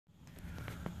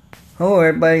Hello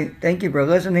everybody, thank you for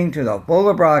listening to the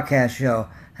Fuller Broadcast Show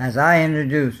as I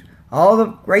introduce all the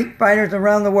great fighters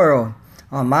around the world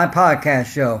on my podcast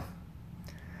show.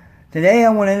 Today I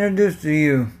want to introduce to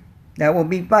you that will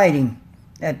be fighting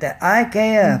at the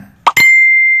IKF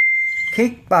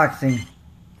Kickboxing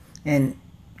in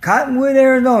Cottonwood,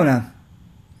 Arizona.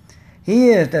 He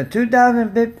is the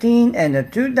 2015 and the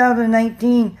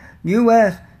 2019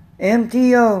 U.S.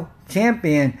 MTO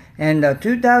champion and the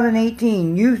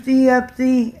 2018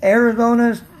 UCFC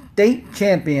Arizona State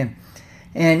champion,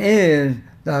 and is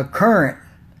the current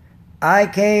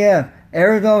IKF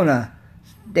Arizona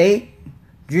State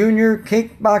Junior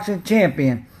Kickboxing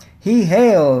champion. He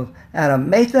hails out of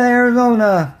Mesa,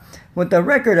 Arizona, with the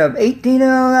record of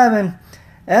 18-11,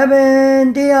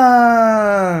 Evan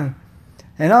Dion.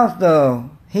 And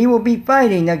also, he will be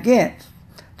fighting against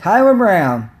Tyler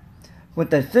Brown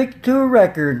with a 6-2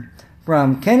 record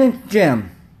from Kenneth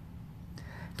Gym.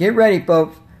 Get ready,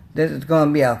 folks. This is going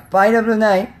to be a fight of the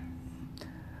night.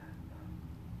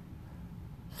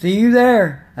 See you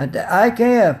there at the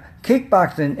IKF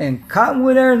Kickboxing in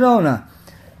Cottonwood, Arizona.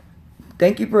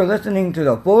 Thank you for listening to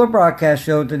the Fuller Broadcast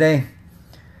Show today.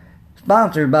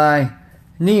 Sponsored by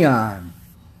Neon.